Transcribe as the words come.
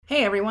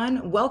Hey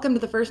everyone, welcome to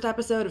the first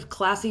episode of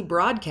Classy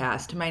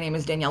Broadcast. My name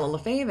is Daniela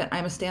Lefebvre and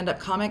I'm a stand-up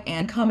comic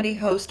and comedy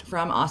host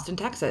from Austin,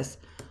 Texas.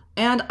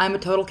 And I'm a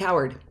total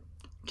coward.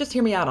 Just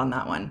hear me out on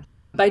that one.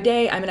 By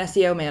day, I'm an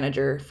SEO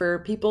manager.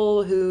 For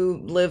people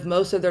who live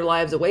most of their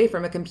lives away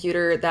from a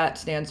computer, that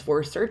stands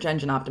for search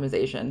engine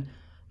optimization.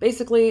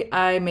 Basically,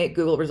 I make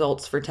Google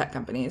results for tech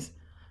companies.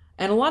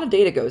 And a lot of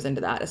data goes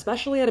into that,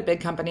 especially at a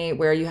big company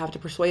where you have to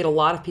persuade a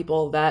lot of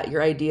people that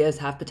your ideas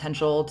have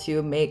potential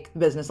to make the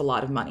business a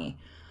lot of money.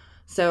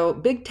 So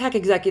big tech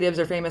executives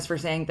are famous for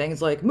saying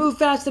things like, move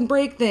fast and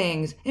break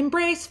things,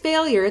 embrace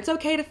failure, it's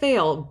okay to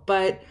fail.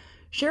 But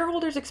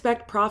shareholders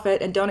expect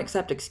profit and don't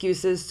accept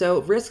excuses,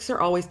 so risks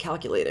are always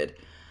calculated.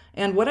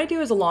 And what I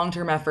do is a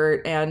long-term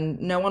effort,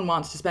 and no one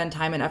wants to spend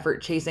time and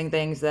effort chasing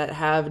things that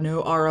have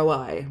no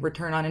ROI,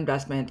 return on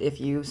investment, if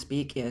you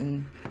speak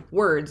in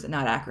words,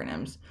 not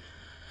acronyms.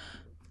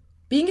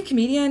 Being a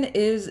comedian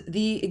is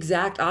the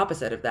exact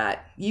opposite of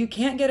that. You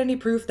can't get any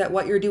proof that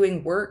what you're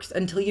doing works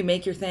until you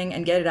make your thing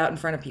and get it out in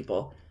front of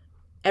people.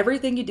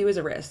 Everything you do is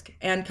a risk.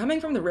 And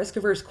coming from the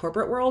risk-averse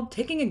corporate world,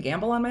 taking a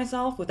gamble on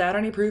myself without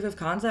any proof of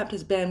concept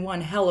has been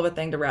one hell of a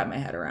thing to wrap my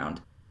head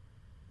around.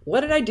 What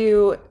did I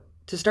do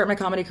to start my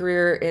comedy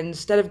career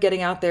instead of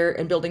getting out there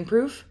and building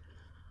proof?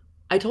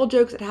 I told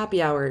jokes at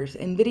happy hours,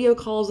 in video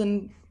calls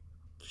and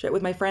shit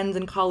with my friends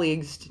and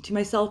colleagues, to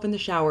myself in the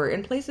shower,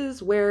 in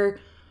places where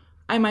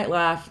I might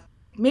laugh,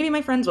 maybe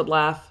my friends would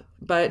laugh,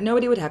 but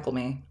nobody would heckle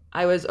me.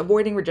 I was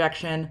avoiding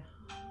rejection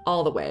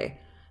all the way.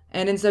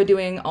 And in so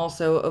doing,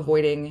 also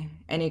avoiding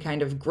any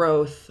kind of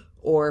growth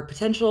or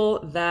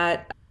potential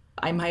that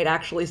I might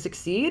actually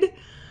succeed.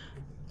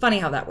 Funny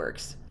how that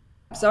works.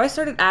 So I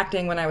started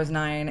acting when I was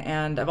 9,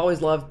 and I've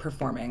always loved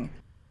performing.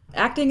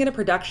 Acting in a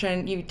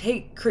production, you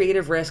take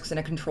creative risks in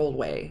a controlled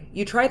way.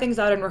 You try things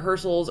out in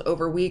rehearsals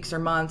over weeks or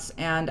months,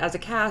 and as a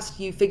cast,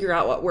 you figure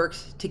out what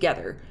works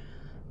together.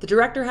 The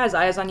director has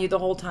eyes on you the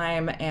whole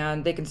time,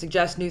 and they can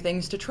suggest new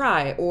things to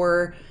try,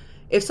 or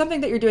if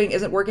something that you're doing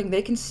isn't working,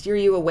 they can steer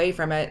you away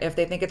from it if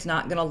they think it's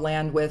not going to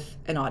land with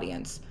an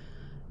audience.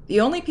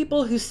 The only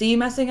people who see you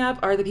messing up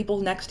are the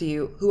people next to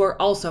you who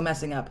are also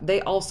messing up.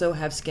 They also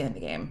have skin in the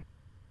game.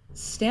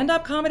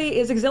 Stand-up comedy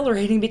is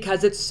exhilarating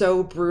because it's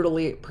so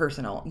brutally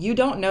personal. You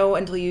don't know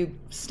until you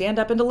stand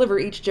up and deliver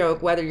each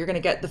joke whether you're going to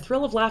get the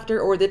thrill of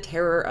laughter or the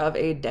terror of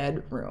a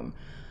dead room.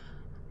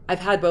 I've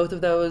had both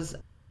of those.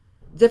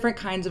 Different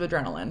kinds of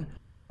adrenaline.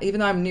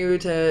 Even though I'm new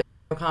to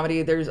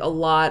comedy, there's a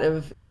lot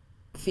of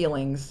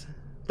feelings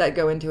that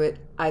go into it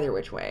either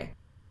which way.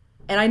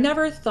 And I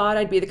never thought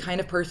I'd be the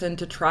kind of person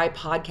to try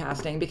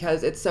podcasting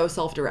because it's so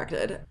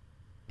self-directed.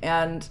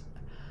 And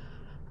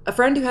a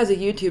friend who has a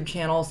YouTube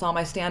channel saw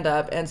my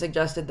stand-up and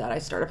suggested that I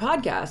start a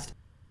podcast.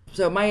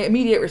 So my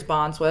immediate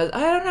response was,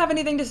 I don't have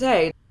anything to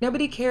say.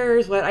 Nobody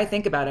cares what I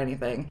think about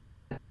anything.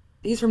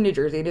 He's from New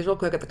Jersey and he's real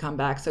quick at the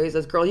comeback. So he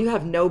says, girl, you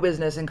have no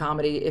business in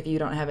comedy if you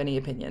don't have any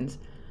opinions.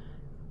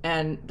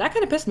 And that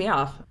kind of pissed me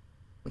off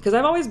because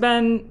I've always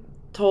been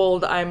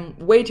told I'm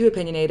way too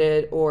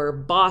opinionated or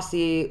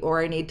bossy,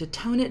 or I need to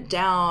tone it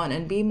down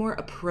and be more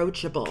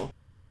approachable.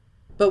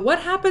 But what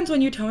happens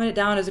when you tone it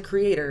down as a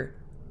creator?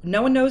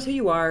 No one knows who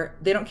you are.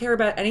 They don't care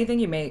about anything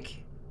you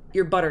make.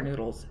 You're butter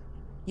noodles.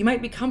 You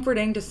might be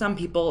comforting to some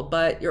people,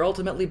 but you're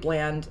ultimately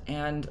bland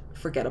and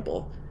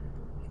forgettable.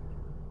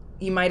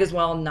 You might as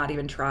well not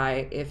even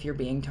try if you're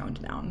being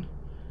toned down.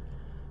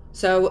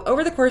 So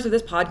over the course of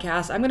this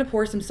podcast, I'm going to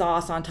pour some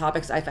sauce on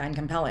topics I find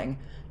compelling.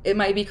 It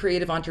might be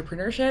creative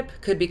entrepreneurship,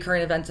 could be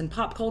current events and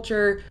pop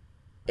culture,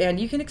 and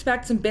you can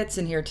expect some bits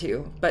in here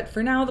too. But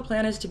for now, the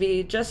plan is to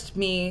be just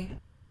me,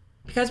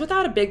 because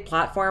without a big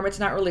platform, it's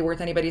not really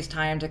worth anybody's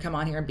time to come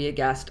on here and be a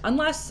guest,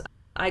 unless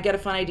I get a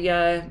fun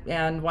idea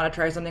and want to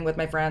try something with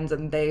my friends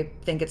and they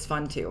think it's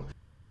fun too.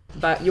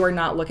 But you're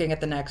not looking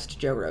at the next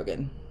Joe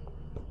Rogan.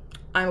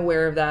 I'm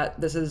aware of that.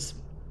 This is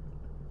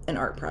an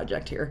art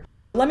project here.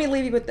 Let me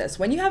leave you with this.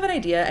 When you have an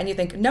idea and you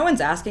think no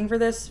one's asking for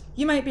this,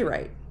 you might be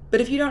right.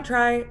 But if you don't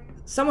try,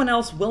 someone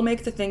else will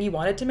make the thing you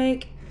wanted to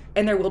make,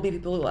 and there will be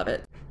people who love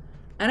it.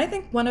 And I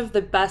think one of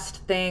the best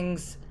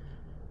things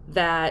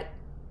that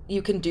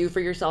you can do for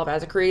yourself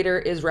as a creator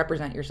is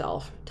represent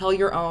yourself. Tell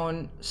your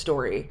own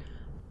story.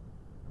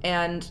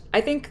 And I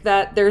think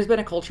that there's been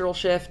a cultural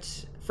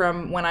shift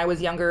from when I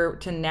was younger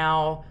to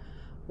now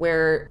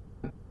where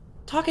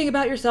talking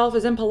about yourself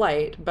is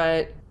impolite,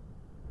 but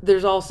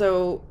there's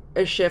also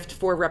a shift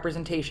for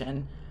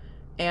representation.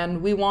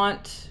 And we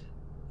want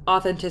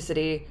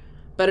authenticity,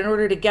 but in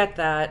order to get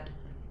that,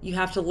 you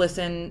have to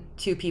listen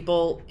to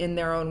people in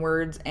their own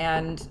words,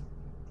 and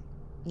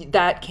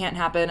that can't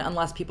happen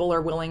unless people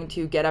are willing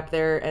to get up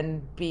there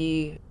and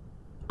be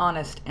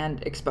honest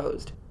and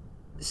exposed.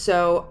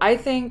 So I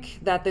think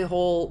that the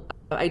whole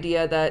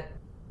idea that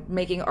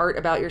making art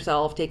about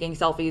yourself, taking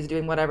selfies,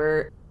 doing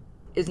whatever,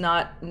 is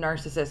not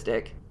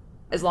narcissistic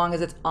as long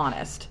as it's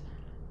honest.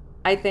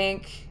 I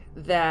think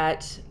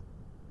that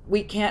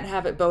we can't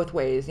have it both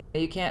ways.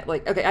 You can't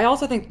I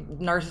also think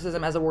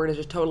narcissism as a word is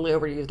just totally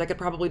overused. I could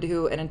probably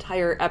do an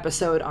entire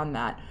episode on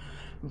that.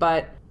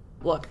 But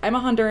Look, I'm a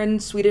Honduran,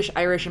 Swedish,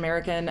 Irish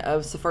American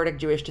of Sephardic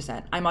Jewish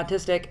descent. I'm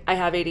autistic. I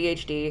have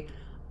ADHD.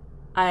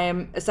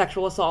 I'm a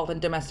sexual assault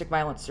and domestic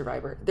violence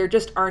survivor. There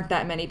just aren't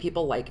that many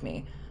people like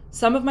me.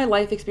 Some of my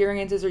life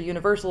experiences are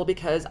universal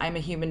because I'm a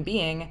human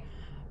being,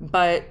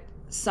 but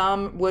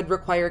some would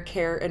require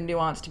care and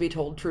nuance to be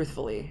told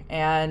truthfully.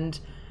 And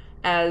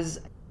as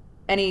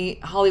any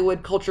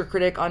Hollywood culture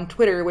critic on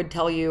Twitter would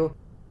tell you,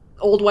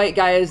 old white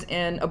guys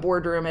in a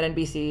boardroom at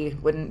NBC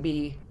wouldn't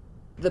be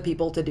the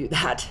people to do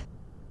that.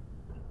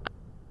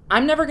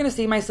 I'm never going to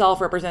see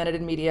myself represented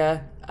in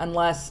media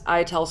unless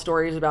I tell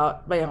stories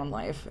about my own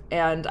life.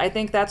 And I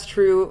think that's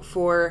true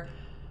for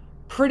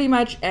pretty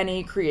much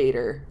any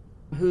creator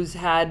who's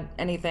had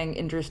anything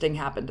interesting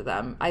happen to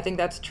them. I think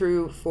that's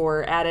true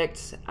for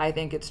addicts. I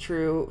think it's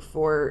true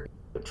for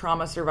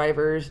trauma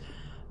survivors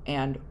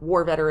and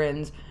war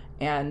veterans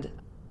and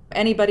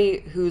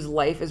anybody whose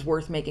life is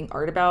worth making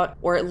art about,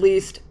 or at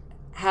least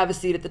have a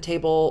seat at the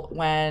table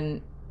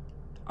when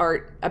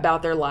art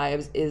about their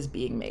lives is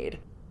being made.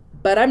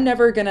 But I'm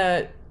never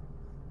gonna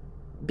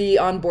be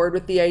on board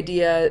with the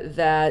idea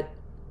that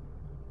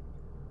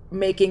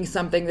making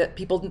something that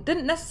people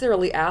didn't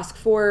necessarily ask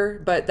for,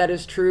 but that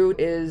is true,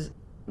 is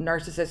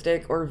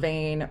narcissistic or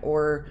vain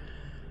or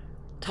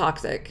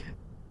toxic.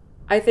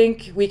 I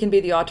think we can be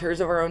the auteurs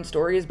of our own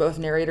stories, both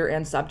narrator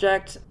and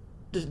subject.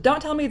 Just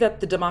don't tell me that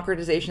the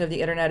democratization of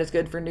the internet is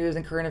good for news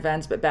and current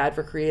events, but bad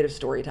for creative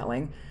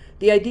storytelling.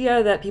 The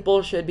idea that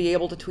people should be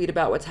able to tweet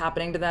about what's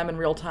happening to them in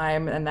real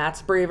time, and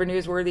that's brave or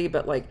newsworthy,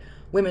 but like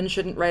women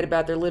shouldn't write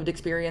about their lived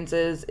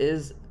experiences,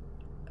 is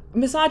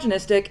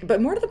misogynistic,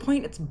 but more to the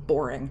point, it's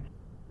boring.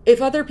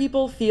 If other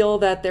people feel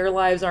that their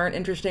lives aren't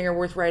interesting or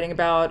worth writing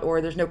about,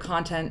 or there's no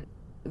content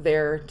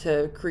there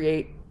to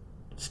create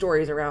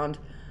stories around,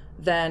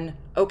 then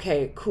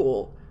okay,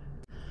 cool.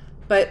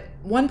 But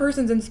one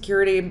person's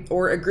insecurity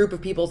or a group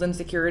of people's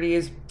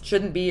insecurities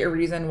shouldn't be a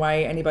reason why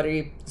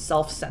anybody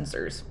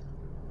self-censors.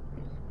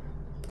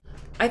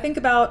 I think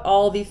about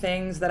all the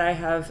things that I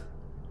have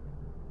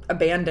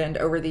abandoned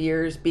over the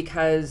years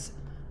because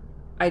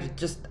I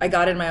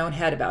got in my own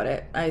head about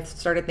it. I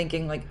started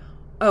thinking like,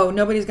 oh,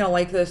 nobody's going to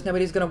like this.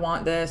 Nobody's going to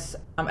want this.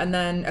 And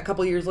then a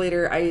couple years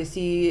later, I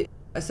see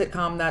a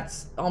sitcom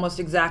that's almost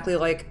exactly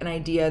like an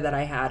idea that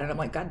I had. And I'm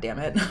like, God damn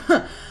it.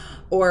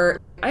 Or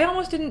I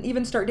almost didn't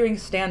even start doing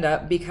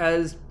stand-up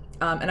because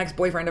an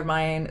ex-boyfriend of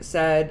mine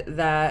said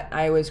that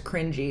I was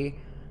cringy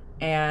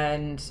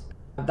and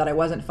that I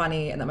wasn't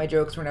funny and that my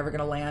jokes were never going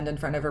to land in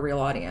front of a real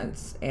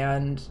audience.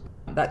 And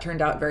that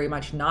turned out very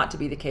much not to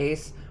be the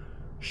case.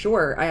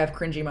 Sure, I have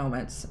cringy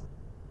moments,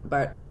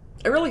 but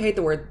I really hate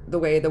the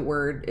way the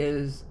word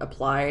is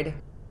applied.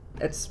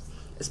 It's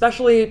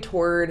especially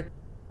toward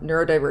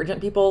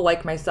neurodivergent people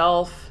like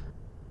myself.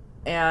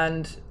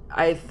 And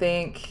I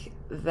think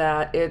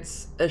that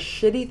it's a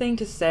shitty thing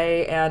to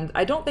say. And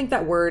I don't think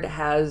that word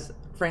has,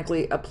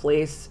 frankly, a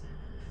place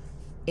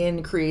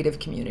in creative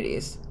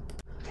communities.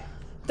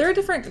 There are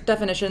different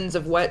definitions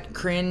of what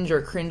cringe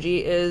or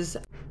cringy is.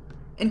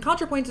 In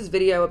ContraPoints'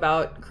 video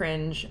about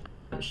cringe,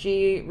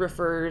 she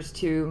refers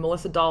to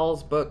Melissa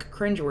Dahl's book,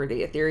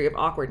 Cringeworthy, A Theory of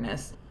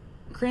Awkwardness.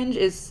 Cringe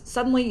is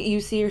suddenly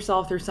you see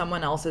yourself through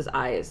someone else's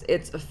eyes.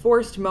 It's a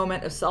forced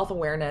moment of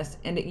self-awareness,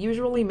 and it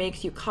usually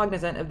makes you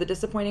cognizant of the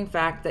disappointing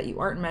fact that you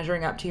aren't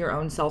measuring up to your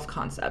own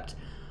self-concept.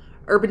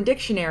 Urban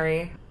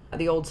Dictionary,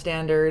 the old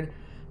standard,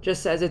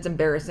 just says it's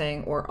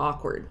embarrassing or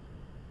awkward.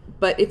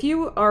 But if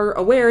you are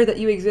aware that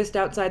you exist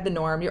outside the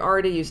norm, you're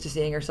already used to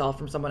seeing yourself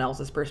from someone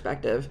else's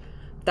perspective.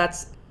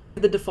 That's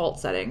the default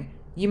setting.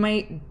 You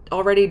might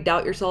already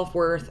doubt your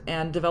self-worth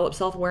and develop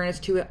self-awareness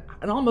to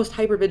an almost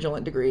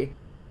hypervigilant degree.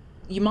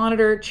 You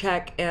monitor,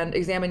 check, and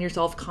examine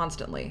yourself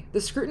constantly.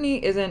 The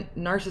scrutiny isn't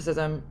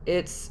narcissism,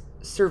 it's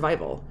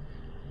survival.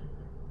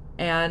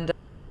 And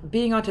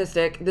being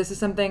autistic, this is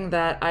something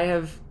that I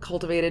have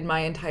cultivated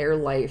my entire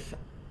life.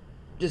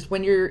 Just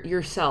when you're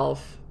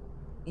yourself,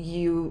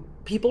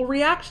 people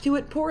react to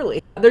it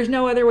poorly. There's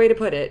no other way to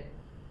put it.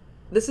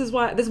 This is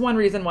one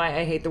reason why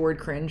I hate the word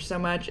cringe so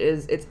much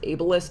is it's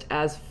ableist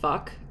as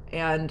fuck.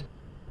 And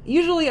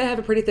usually I have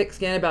a pretty thick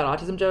skin about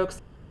autism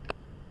jokes.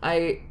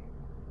 I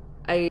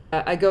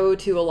go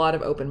to a lot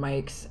of open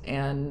mics,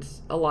 and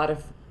a lot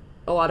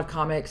of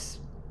comics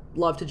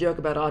love to joke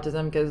about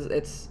autism because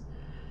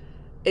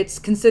it's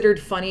considered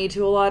funny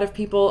to a lot of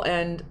people.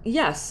 And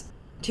yes,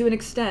 to an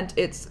extent,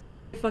 it's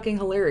fucking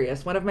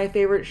hilarious. One of my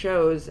favorite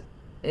shows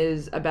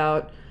is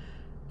about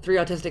 3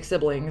 autistic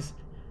siblings,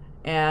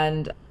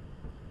 and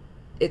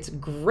it's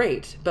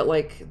great, but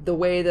like the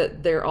way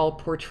that they're all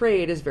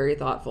portrayed is very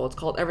thoughtful. It's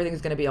called Everything's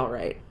Gonna Be All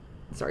Right.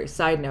 Sorry,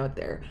 side note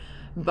there.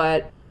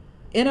 But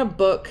in a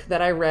book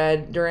that I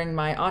read during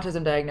my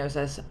autism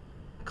diagnosis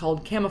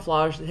called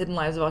Camouflage, The Hidden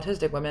Lives of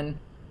Autistic Women,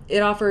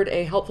 it offered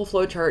a helpful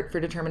flowchart for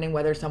determining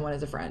whether someone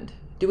is a friend.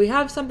 Do we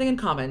have something in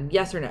common?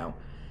 Yes or no?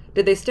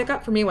 Did they stick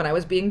up for me when I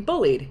was being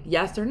bullied?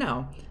 Yes or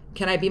no?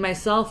 Can I be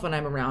myself when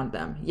I'm around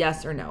them?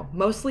 Yes or no?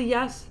 Mostly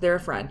yes, they're a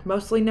friend.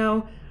 Mostly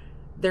no,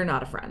 they're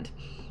not a friend.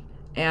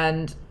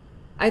 And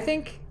I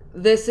think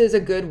this is a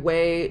good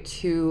way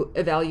to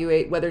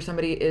evaluate whether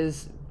somebody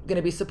is going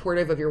to be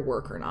supportive of your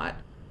work or not.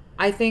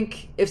 I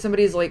think if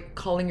somebody's like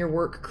calling your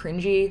work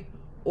cringy,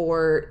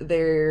 or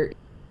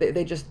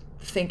they just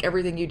think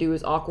everything you do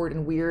is awkward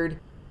and weird,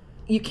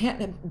 you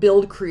can't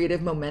build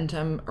creative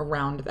momentum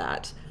around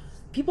that.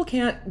 People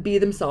can't be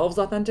themselves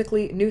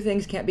authentically. New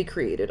things can't be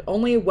created.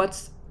 Only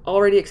what's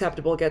already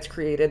acceptable gets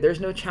created.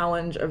 There's no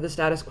challenge of the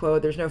status quo.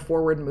 There's no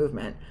forward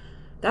movement.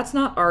 That's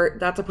not art.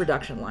 That's a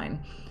production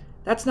line.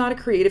 That's not a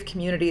creative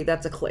community.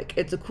 That's a clique.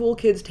 It's a cool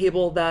kids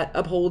table that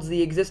upholds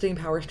the existing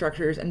power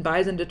structures and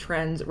buys into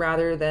trends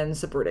rather than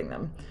subverting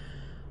them.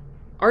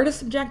 Art is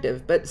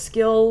subjective, but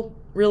skill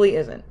really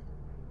isn't.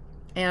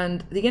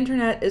 And the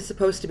internet is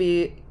supposed to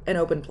be an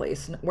open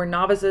place where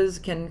novices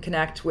can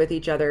connect with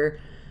each other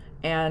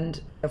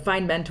and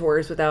find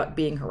mentors without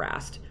being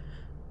harassed.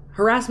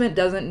 Harassment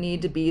doesn't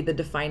need to be the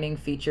defining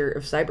feature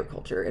of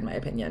cyberculture, in my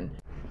opinion.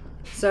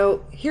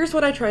 So here's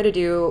what I try to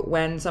do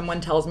when someone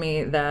tells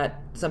me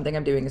that something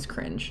I'm doing is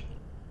cringe.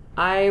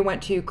 I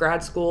went to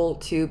grad school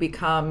to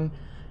become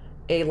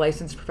a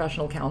licensed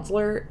professional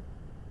counselor.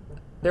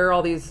 There are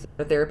all these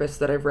therapists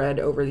that I've read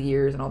over the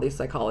years and all these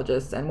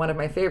psychologists, and one of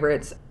my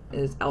favorites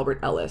is Albert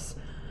Ellis.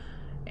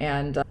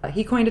 And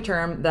he coined a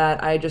term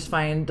that I just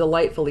find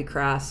delightfully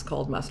crass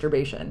called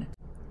masturbation.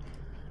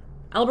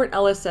 Albert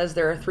Ellis says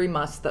there are 3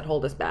 musts that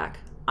hold us back.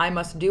 I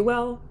must do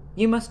well,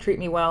 you must treat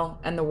me well,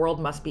 and the world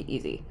must be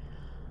easy.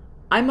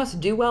 I must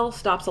do well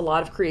stops a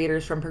lot of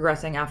creators from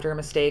progressing after a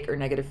mistake or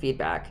negative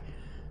feedback.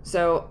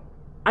 So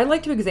I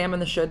like to examine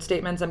the should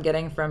statements I'm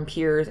getting from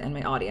peers and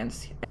my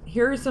audience.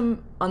 Here are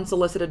some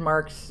unsolicited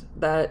marks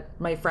that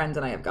my friends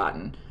and I have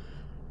gotten.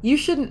 You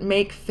shouldn't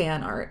make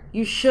fan art.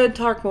 You should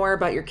talk more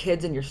about your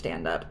kids and your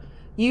stand-up.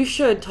 You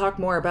should talk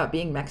more about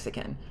being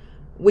Mexican.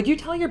 Would you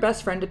tell your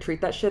best friend to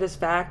treat that shit as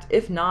fact?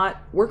 If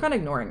not, work on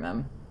ignoring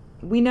them.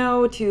 We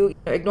know to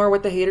ignore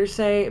what the haters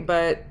say,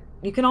 but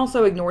you can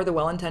also ignore the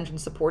well-intentioned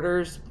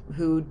supporters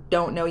who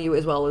don't know you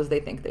as well as they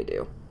think they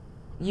do.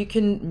 You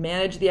can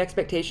manage the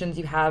expectations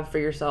you have for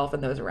yourself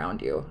and those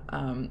around you.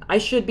 I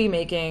should be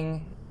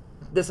making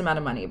this amount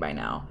of money by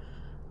now.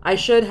 I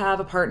should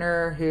have a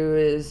partner who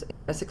is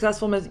a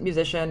successful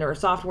musician or a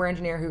software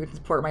engineer who can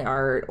support my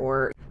art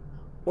or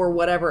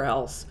whatever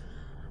else,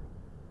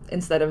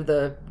 instead of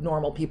the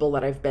normal people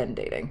that I've been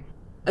dating.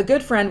 A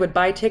good friend would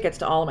buy tickets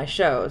to all of my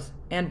shows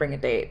and bring a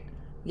date.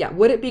 Yeah,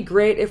 would it be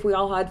great if we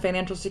all had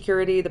financial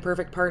security, the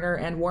perfect partner,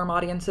 and warm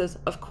audiences?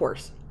 Of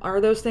course. Are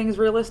those things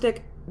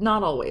realistic?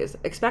 Not always.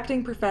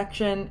 Expecting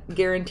perfection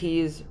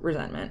guarantees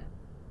resentment.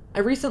 I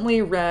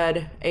recently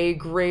read a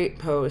great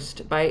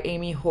post by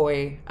Amy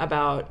Hoy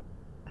about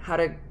how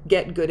to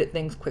get good at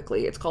things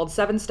quickly. It's called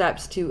 7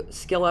 Steps to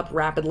Skill Up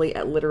Rapidly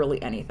at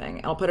Literally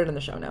Anything. I'll put it in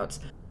the show notes.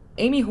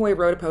 Amy Hoy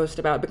wrote a post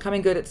about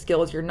becoming good at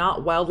skills you're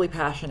not wildly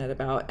passionate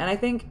about, and I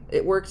think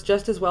it works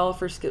just as well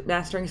for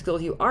mastering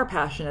skills you are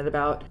passionate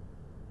about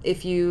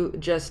if you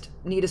just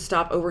need to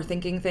stop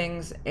overthinking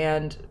things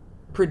and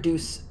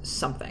produce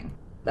something.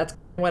 That's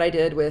what I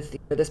did with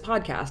this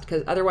podcast,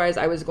 because otherwise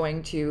I was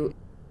going to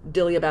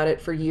dilly about it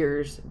for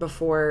years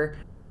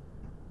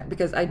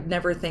because I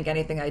never think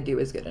anything I do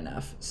is good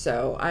enough.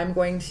 So I'm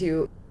going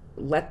to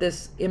let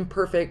this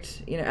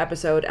imperfect,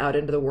 episode out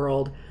into the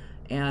world.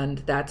 And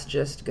that's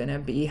just gonna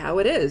be how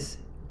it is.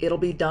 It'll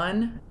be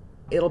done,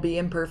 it'll be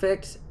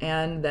imperfect,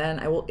 and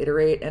then I will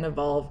iterate and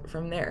evolve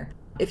from there.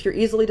 If you're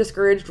easily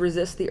discouraged,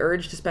 resist the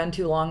urge to spend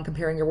too long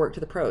comparing your work to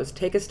the pros.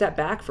 Take a step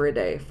back for a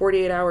day,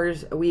 48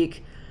 hours a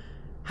week,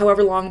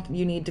 however long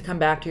you need to come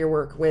back to your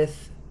work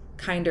with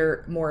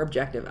kinder, more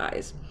objective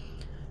eyes.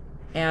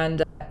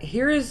 And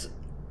here is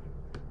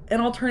an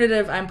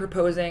alternative I'm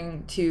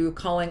proposing to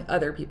calling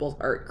other people's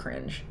art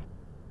cringe.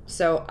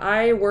 So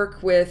I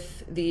work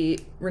with the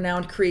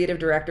renowned creative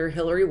director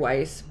Hilary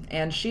Weiss,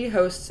 and she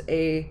hosts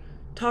a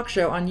talk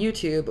show on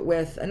YouTube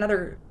with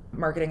another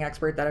marketing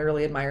expert that I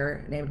really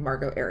admire named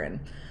Margot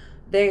Aaron.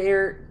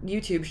 Their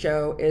YouTube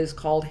show is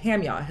called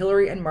Ham Yaw,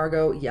 Hilary and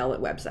Margot Yell at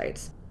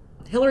Websites.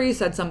 Hilary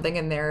said something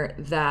in there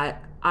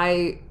that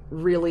I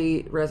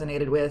really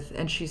resonated with,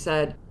 and she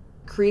said,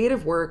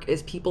 creative work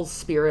is people's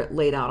spirit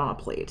laid out on a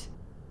plate.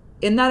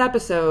 In that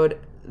episode,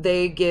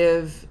 they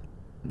give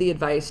the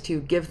advice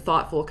to give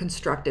thoughtful,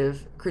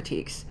 constructive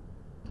critiques.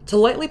 To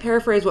lightly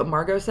paraphrase what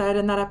Margot said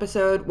in that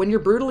episode, when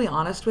you're brutally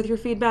honest with your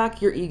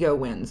feedback, your ego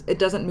wins. It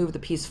doesn't move the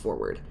piece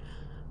forward.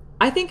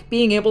 I think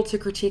being able to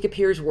critique a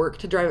peer's work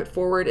to drive it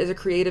forward is a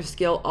creative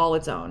skill all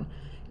its own.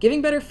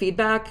 Giving better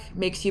feedback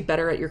makes you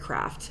better at your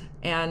craft,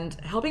 and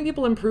helping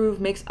people improve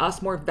makes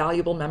us more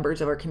valuable members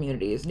of our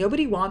communities.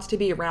 Nobody wants to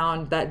be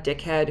around that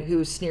dickhead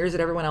who sneers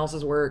at everyone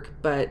else's work,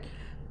 but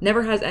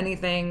never has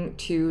anything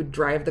to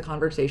drive the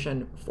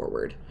conversation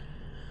forward.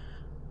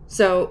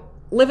 So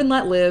live and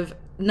let live.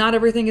 Not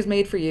everything is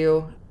made for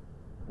you.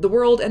 The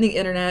world and the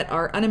internet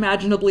are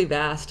unimaginably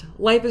vast.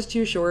 Life is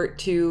too short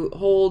to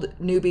hold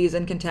newbies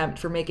in contempt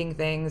for making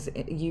things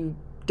you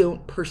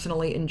don't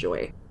personally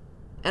enjoy.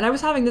 And I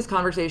was having this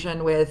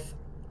conversation with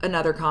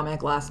another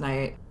comic last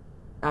night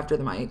after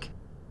the mic.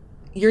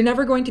 You're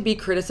never going to be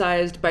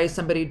criticized by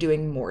somebody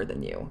doing more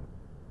than you.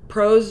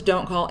 Pros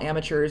don't call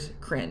amateurs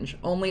cringe.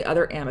 Only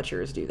other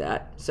amateurs do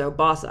that. So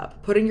boss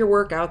up. Putting your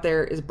work out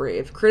there is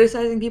brave.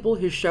 Criticizing people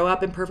who show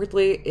up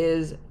imperfectly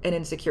is an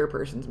insecure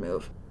person's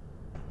move.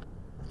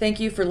 Thank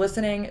you for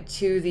listening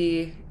to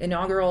the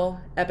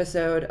inaugural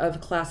episode of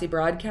Classy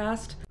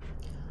Broadcast.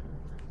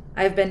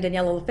 I've been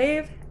Daniela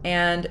Lefebvre,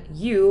 and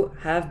you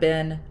have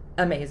been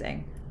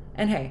amazing.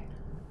 And hey,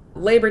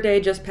 Labor Day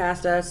just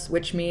passed us,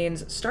 which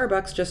means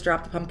Starbucks just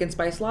dropped a pumpkin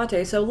spice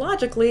latte, so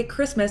logically,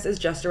 Christmas is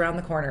just around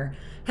the corner.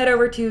 Head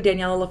over to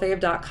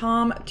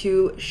DanielaLefebvre.com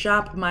to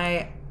shop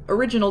my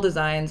original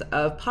designs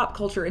of pop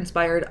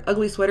culture-inspired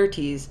ugly sweater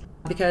tees,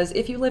 because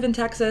if you live in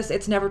Texas,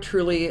 it's never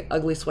truly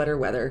ugly sweater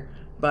weather,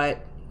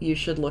 but you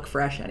should look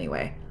fresh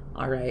anyway.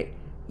 All right,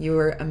 you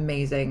were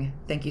amazing.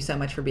 Thank you so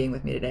much for being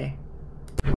with me today.